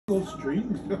Those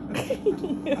strings.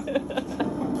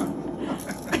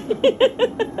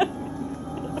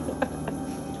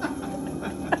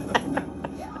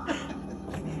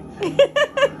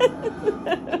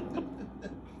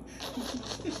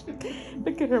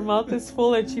 Look at her mouth is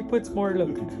full and she puts more. Look.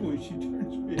 Look at the way she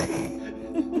turns big.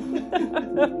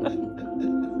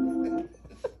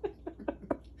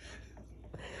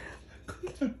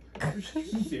 There's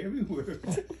strings everywhere.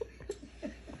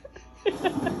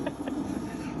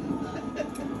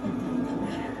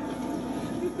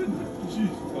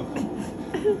 Jeez.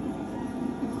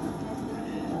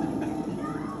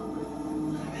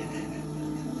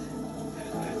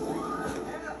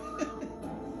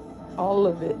 All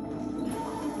of it.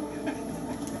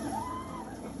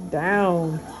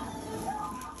 Down.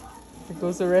 There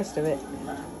goes the rest of it.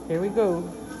 Here we go.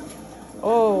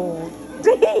 Oh,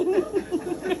 dang.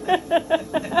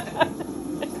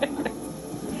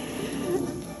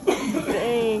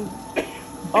 Dang.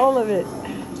 All of it.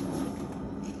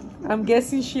 I'm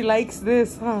guessing she likes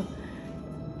this, huh?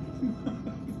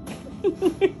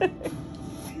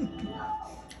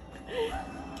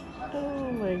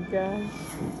 Oh my gosh.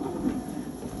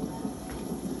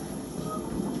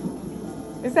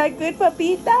 Is that good,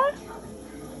 Papita?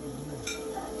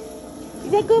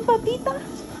 Is that good, Papita?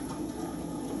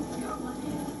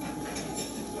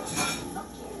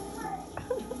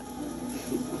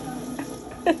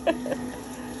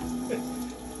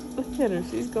 Look at her,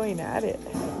 she's going at it.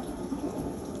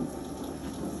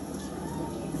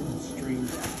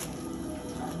 Strings.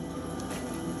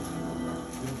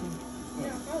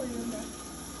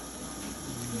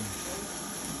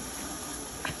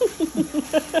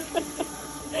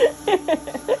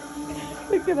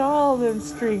 Look at all them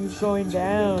strings going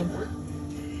down.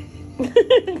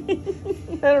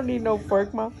 I don't need no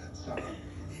fork, Mom.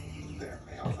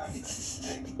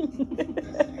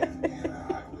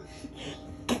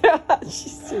 God, she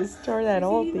just tore that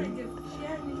whole thing.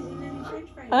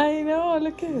 I know,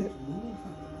 look at it.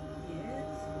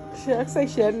 She looks like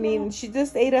she hadn't eaten. She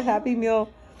just ate a Happy Meal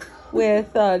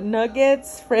with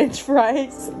nuggets, French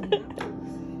fries,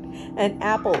 and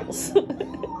apples.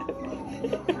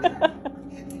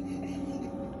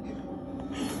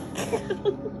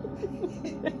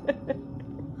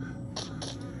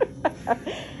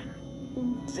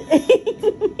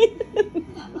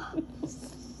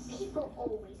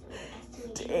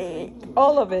 Dang.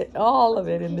 All of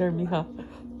it in there, mija.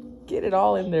 Get it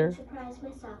all in there. Surprise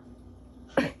myself.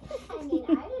 I mean,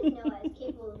 I didn't know I was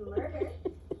capable of murder.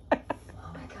 Oh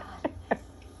my god.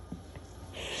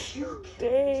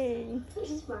 Dang. You're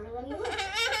smarter than you look.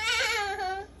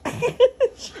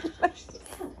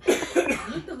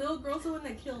 Look, the little girl's the one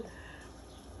that killed.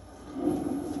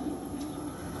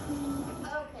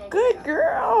 Okay. Good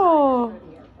girl. Go to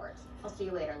the airport. I'll see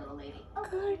you later, little lady.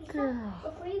 Good girl.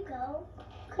 Before you go,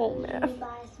 Oh, could man. you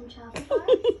buy some chocolate bars?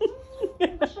 I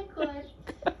wish I could.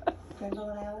 Remember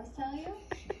what I always tell you?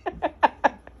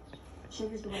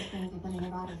 Sugar's the worst thing you can put in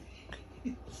your body.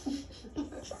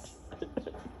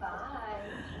 Bye.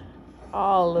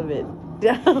 All of it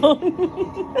down.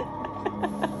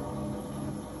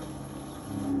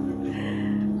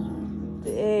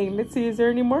 Dang, let's see, is there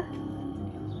any more?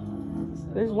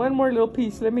 There's one more little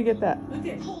piece. Let me get that. Look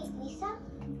at Hey, Lisa. I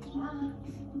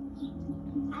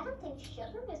don't think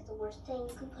sugar is the worst thing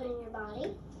you can put in your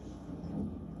body.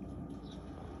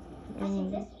 I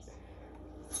think this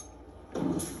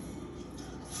is.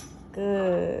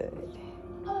 Good.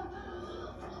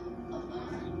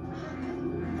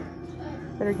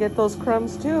 Better get those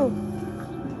crumbs too.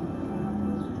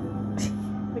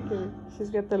 Look at her. She's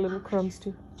got the little crumbs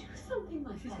too. do something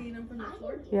like she's getting them from the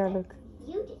floor. Yeah, look.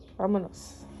 You did.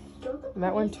 Vámonos. Don't the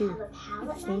That one police too. have a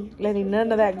pal at See? night? Letting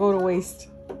none of that go to waste.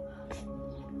 I'm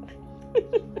gonna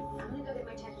go get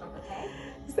my checkbook, okay?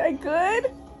 Is that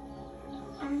good?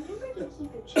 I remember to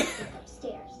keep your checkbook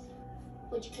upstairs,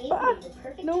 which gave Ah, me the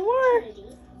perfect no more.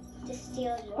 opportunity to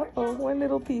steal your Uh-oh, one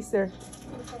little piece there.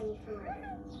 and frame you for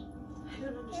murder. I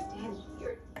don't understand.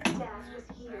 Your dad was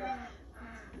here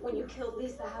when you killed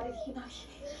Lisa. How did he not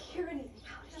hear anything?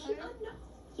 How did he not know?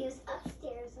 He was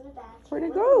upstairs in the bathroom. Where'd it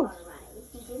with go? the water running.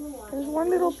 He didn't want There's anyone one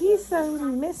little to piece hear that his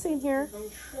I'm missing here.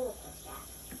 ventriloquist act.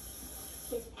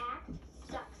 His act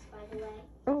sucks, by the way.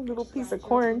 Oh, little piece of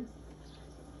corn.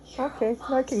 Okay,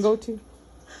 that can go too.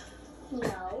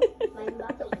 No, my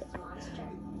mother was a monster.